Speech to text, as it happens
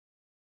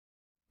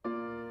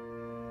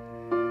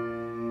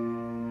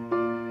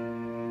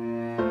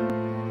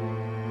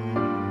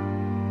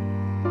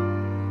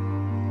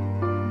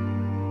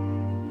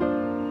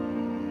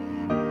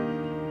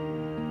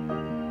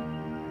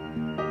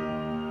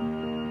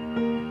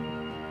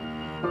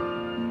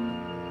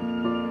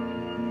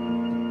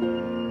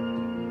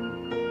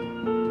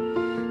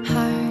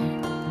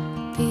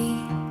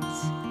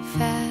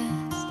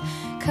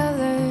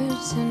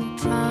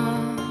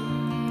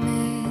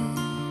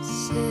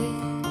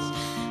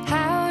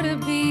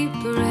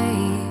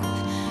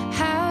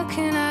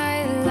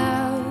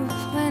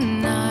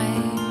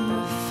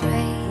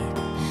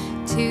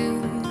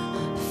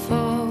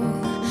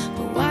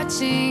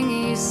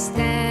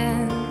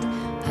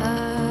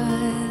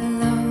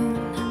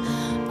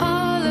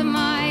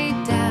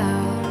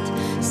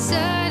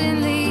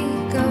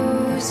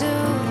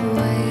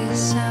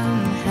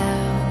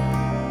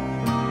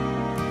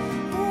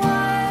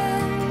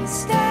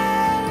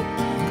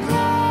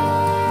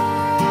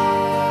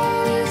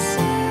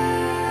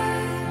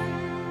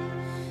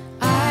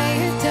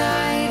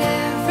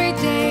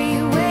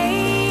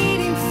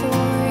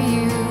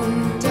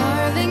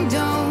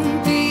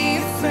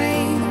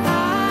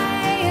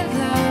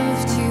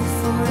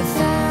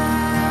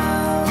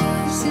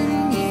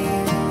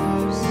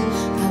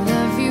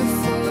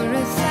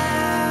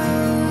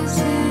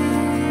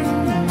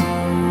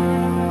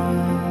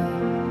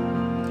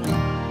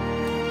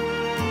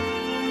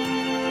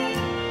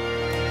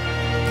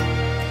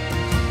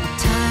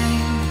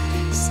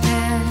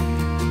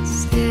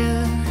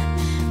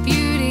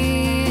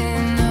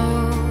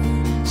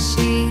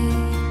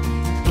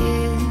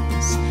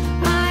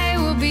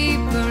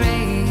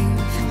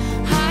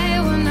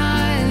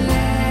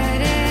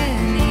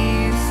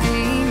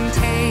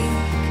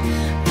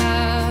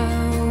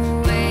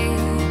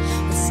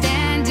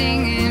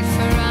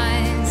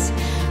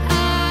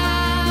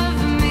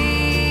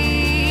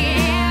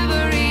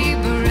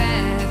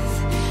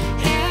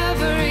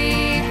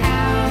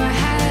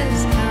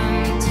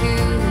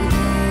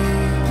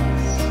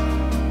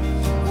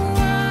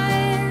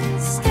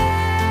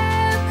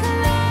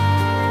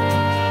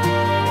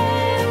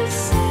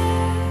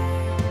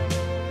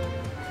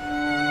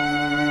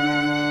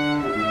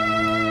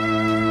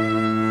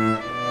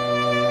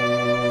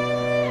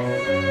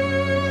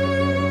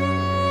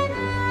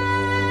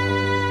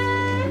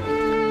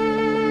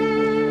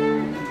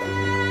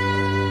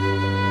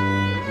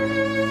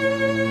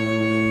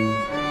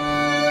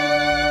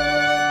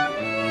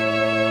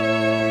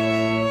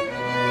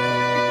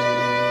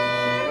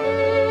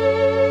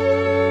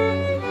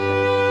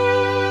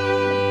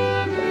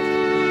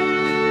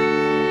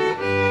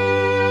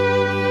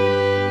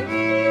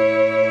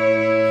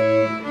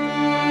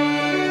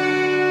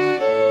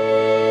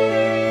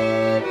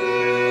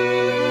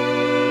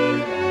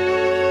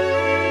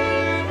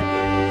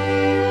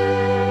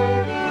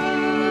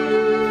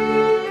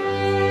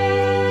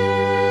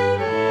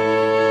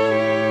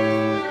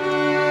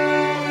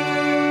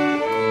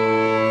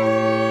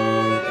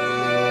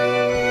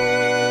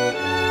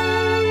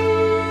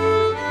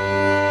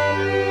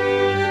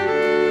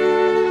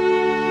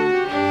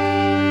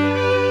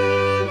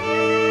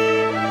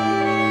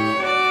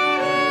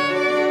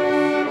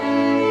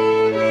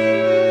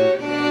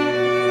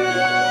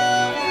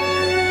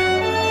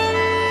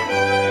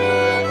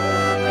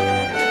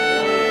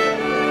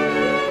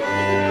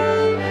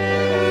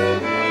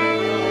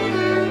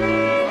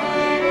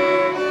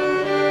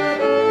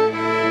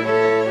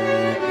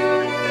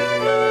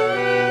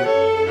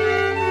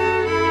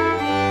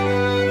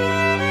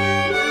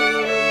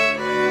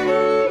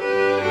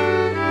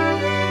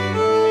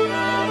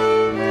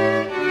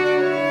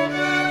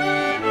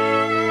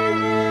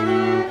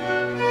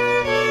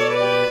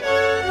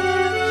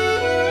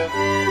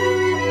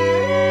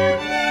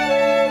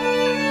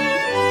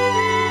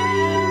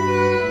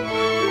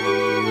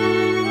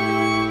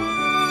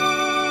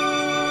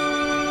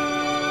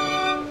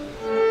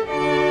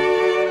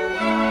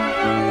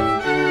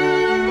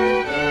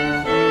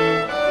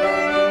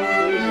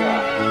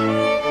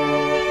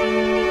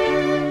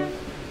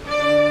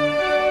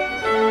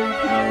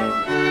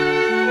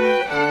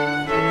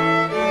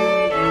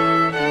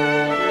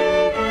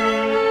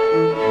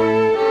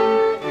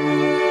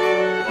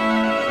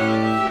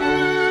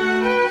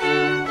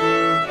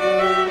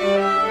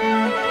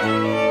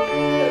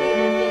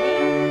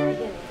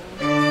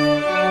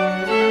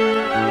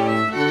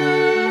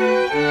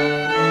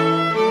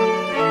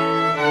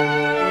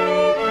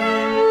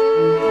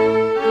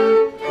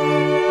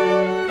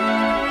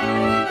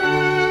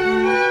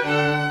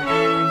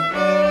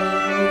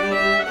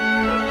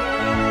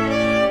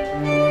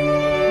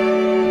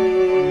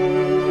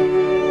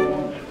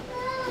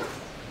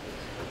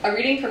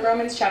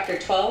Romans chapter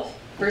 12,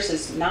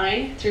 verses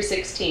 9 through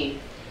 16.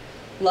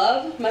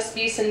 Love must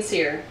be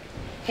sincere.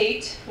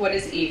 Hate what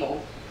is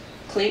evil.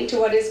 Cling to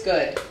what is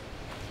good.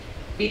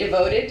 Be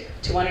devoted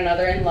to one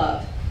another in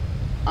love.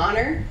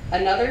 Honor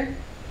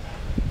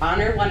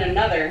one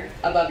another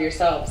above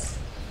yourselves.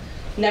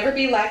 Never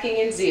be lacking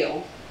in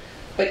zeal,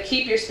 but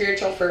keep your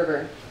spiritual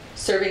fervor,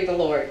 serving the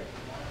Lord.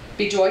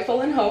 Be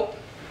joyful in hope,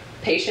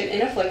 patient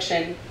in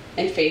affliction,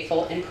 and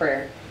faithful in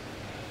prayer.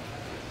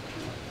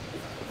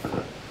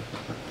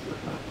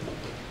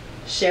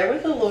 Share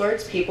with the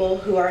Lord's people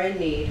who are in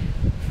need.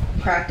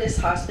 Practice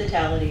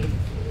hospitality.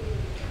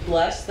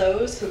 Bless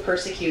those who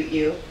persecute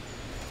you.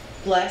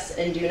 Bless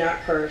and do not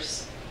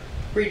curse.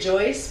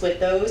 Rejoice with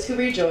those who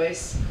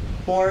rejoice.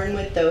 Mourn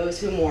with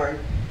those who mourn.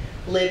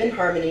 Live in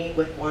harmony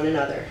with one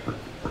another.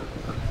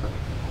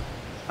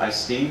 I,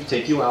 Steve,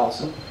 take you,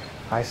 Allison.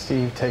 I,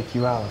 Steve, take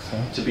you,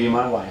 Allison. To be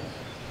my wife.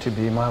 To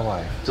be my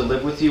wife. To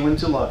live with you and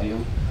to love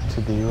you.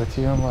 To be with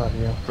you and love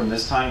you. From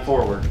this time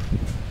forward.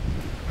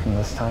 From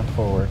this time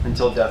forward.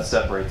 Until death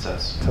separates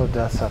us. Till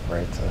death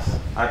separates us.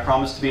 I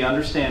promise to be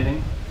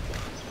understanding.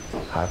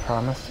 I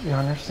promise to be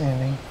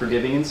understanding.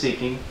 Forgiving and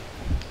seeking.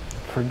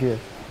 Forgive.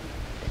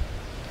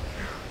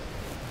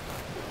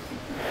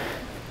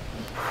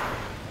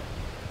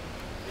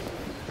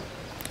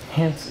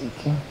 And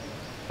seeking.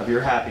 Of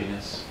your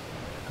happiness.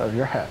 Of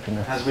your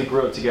happiness. As we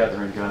grow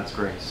together in God's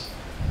grace.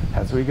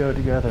 As we go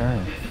together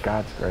in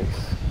God's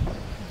grace.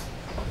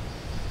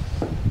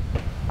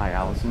 I,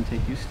 Allison,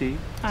 take you, Steve.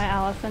 I,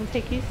 Allison,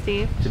 take you,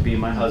 Steve. To be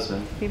my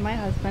husband. To be my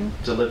husband.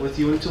 To live with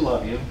you and to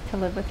love you. To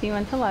live with you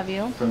and to love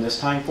you. From this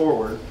time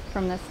forward.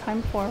 From this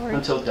time forward.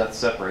 Until death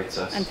separates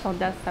us. Until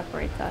death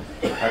separates us.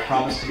 I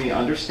promise to be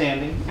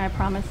understanding. I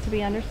promise to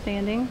be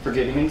understanding.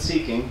 Forgiving and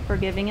seeking.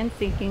 Forgiving and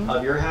seeking.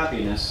 Of your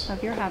happiness.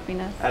 Of your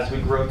happiness. As we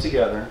grow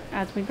together.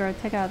 As we grow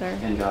together.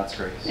 In God's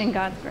grace. In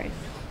God's grace.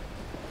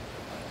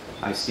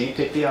 I, Steve,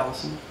 take thee,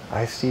 Allison.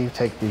 I, Steve,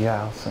 take thee,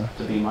 Allison.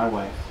 To be my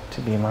wife.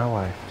 To be my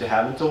wife. To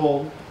have and to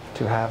hold.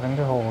 To have and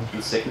to hold.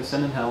 In sickness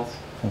and in health.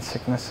 In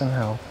sickness and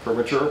health. For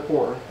richer or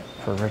poor.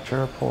 For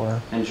richer or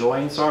poor. In joy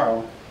and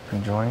sorrow.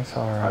 In joy and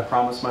sorrow. I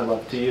promise my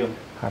love to you.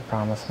 I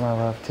promise my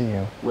love to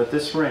you. With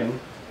this ring.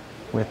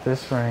 With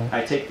this ring.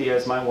 I take thee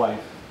as my wife.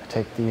 I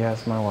take thee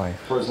as my wife.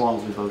 For as long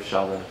as we both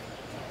shall live.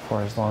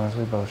 For as long as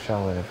we both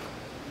shall live.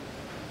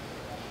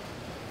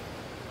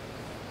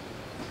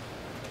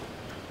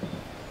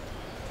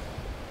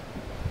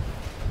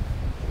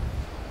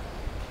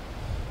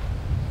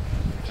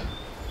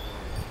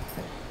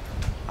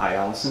 I,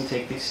 Allison,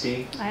 take thee,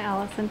 Steve. I,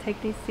 Allison, take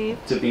thee, Steve.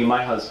 To be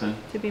my husband.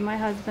 To be my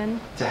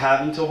husband. To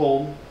have and to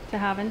hold. To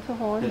have and to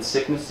hold. In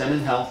sickness and in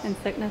health. In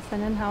sickness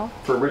and in health.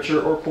 For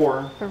richer or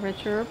poor. For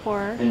richer or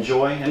poor. In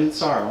joy and in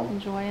sorrow.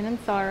 In joy and in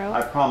sorrow.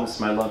 I promise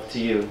my love to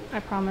you. I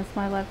promise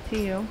my love to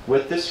you.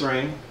 With this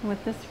ring.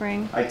 With this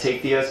ring. I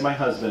take thee as my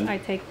husband. I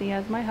take thee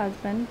as my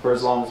husband. For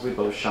as long as we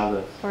both shall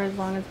live. For as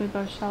long as we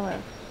both shall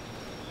live.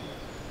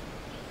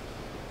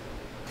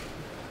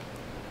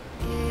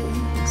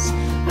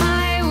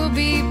 I will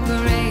be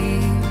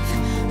brave.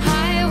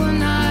 I will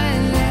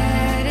not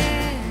let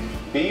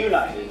it. Be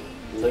united,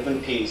 live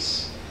in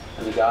peace,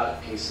 and the God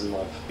of peace and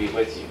love be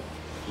with you.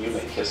 You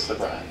may kiss the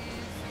bride.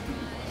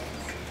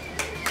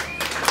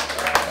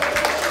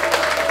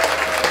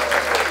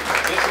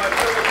 It's my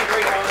privilege and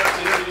great honor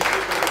to introduce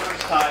you for the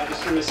first time,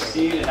 Mr. and Mrs.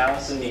 Steve and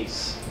Alison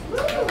Niese.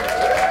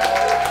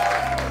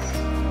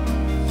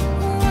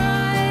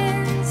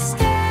 One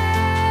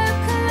step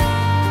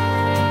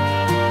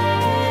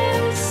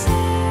closer.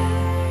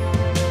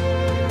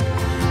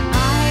 I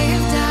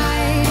have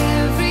died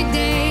every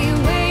day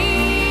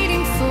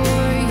waiting for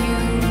you.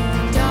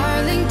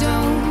 Darling,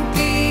 don't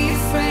be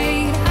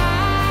afraid. I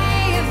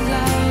have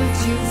loved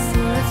you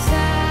for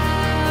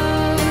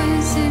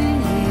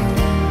 1,000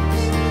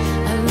 years.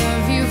 I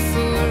love you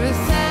for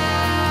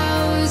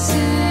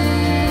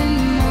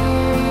 1,000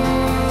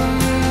 more.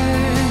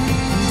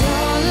 And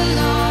all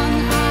along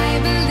I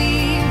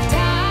believed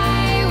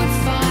I would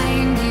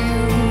find you.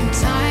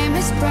 Time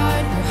has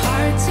brought your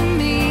heart to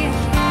me.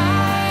 I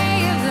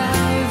have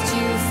loved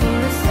you for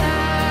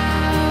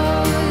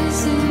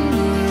 1,000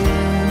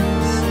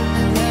 years. I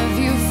love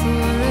you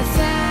for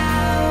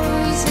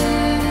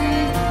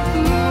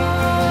 1,000 more.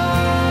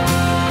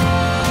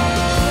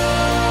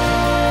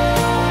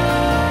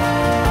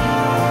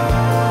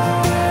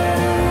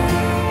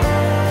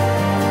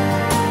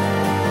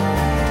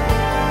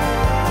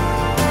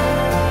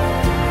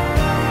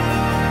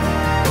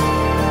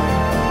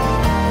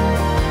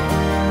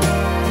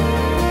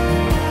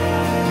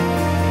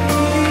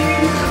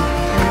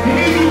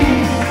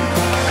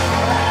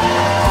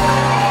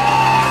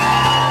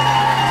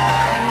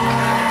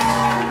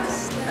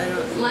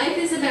 Life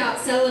is about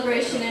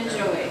celebration and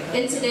joy,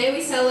 and today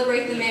we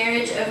celebrate the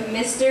marriage of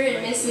Mr.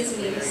 and Mrs.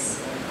 Niese.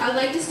 I'd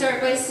like to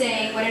start by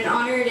saying what an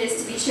honor it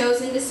is to be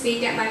chosen to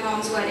speak at my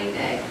mom's wedding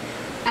day.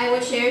 I will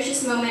cherish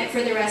this moment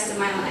for the rest of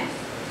my life.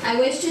 I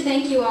wish to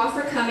thank you all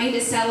for coming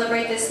to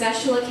celebrate this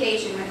special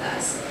occasion with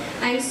us.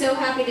 I am so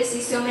happy to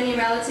see so many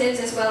relatives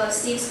as well as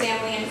Steve's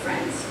family and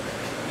friends.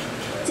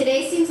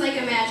 Today seems like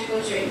a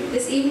magical dream.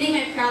 This evening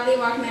I proudly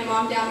walked my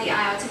mom down the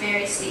aisle to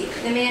marry Steve,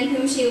 the man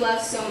whom she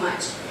loves so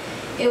much.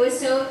 It was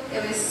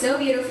so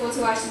beautiful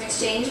to watch them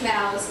exchange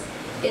vows.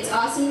 It's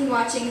awesome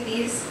watching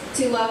these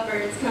two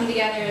lovebirds come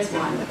together as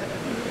one.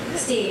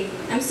 Steve,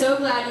 I'm so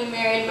glad you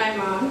married my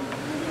mom.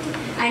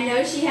 I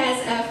know she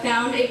has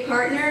found a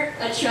partner,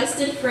 a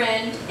trusted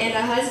friend, and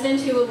a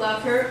husband who will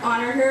love her,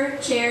 honor her,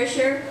 cherish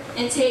her,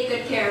 and take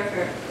good care of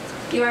her.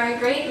 You are a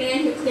great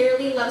man who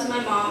clearly loves my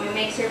mom and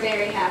makes her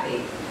very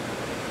happy.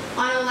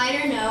 On a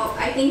lighter note,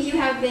 I think you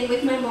have been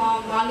with my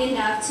mom long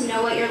enough to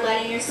know what you're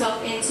letting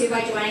yourself into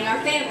by joining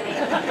our family.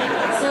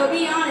 So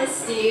be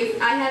honest, Steve,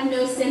 I have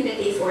no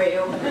sympathy for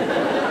you.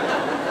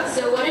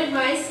 So what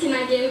advice can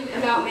I give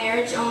about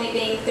marriage only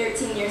being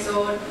 13 years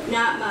old?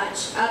 Not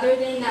much, other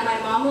than that my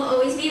mom will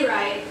always be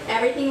right,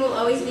 everything will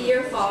always be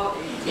your fault,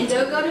 and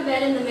don't go to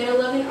bed in the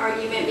middle of an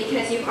argument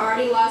because you've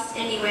already lost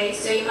anyway,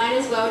 so you might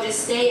as well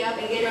just stay up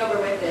and get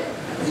over with it.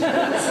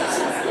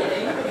 Just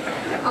kidding.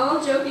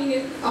 All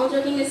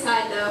joking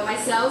aside though,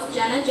 myself,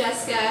 Jenna, and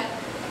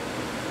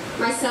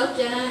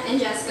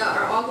Jessica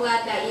are all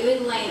glad that you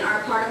and Lane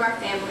are a part of our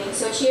family.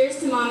 So cheers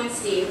to Mom and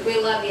Steve.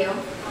 We love you.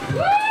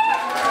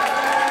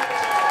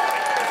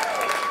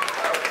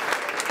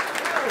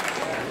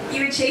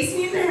 You would chase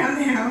me around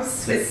the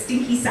house with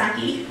stinky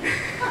sake,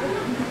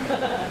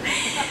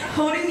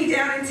 holding me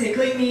down and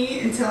tickling me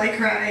until I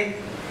cried,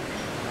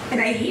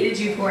 and I hated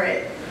you for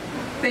it.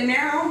 But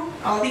now,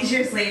 all these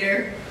years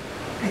later,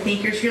 I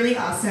think you're truly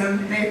awesome,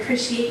 and I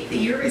appreciate that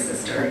you're my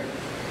sister.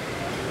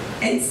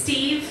 And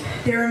Steve,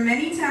 there were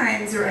many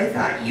times where I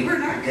thought you were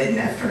not good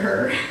enough for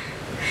her,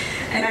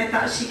 and I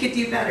thought she could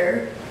do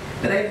better,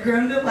 but I've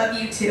grown to love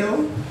you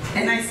too,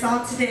 and I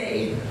saw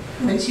today,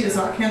 when she was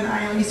walking down the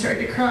aisle and you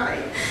started to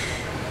cry,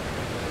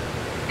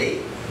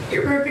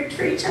 you're perfect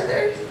for each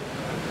other.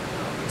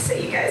 So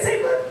you guys,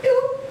 I love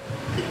you.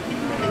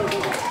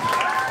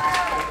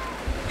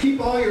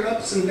 Keep all your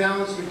ups and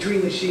downs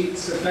between the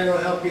sheets if that'll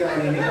help you out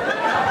any.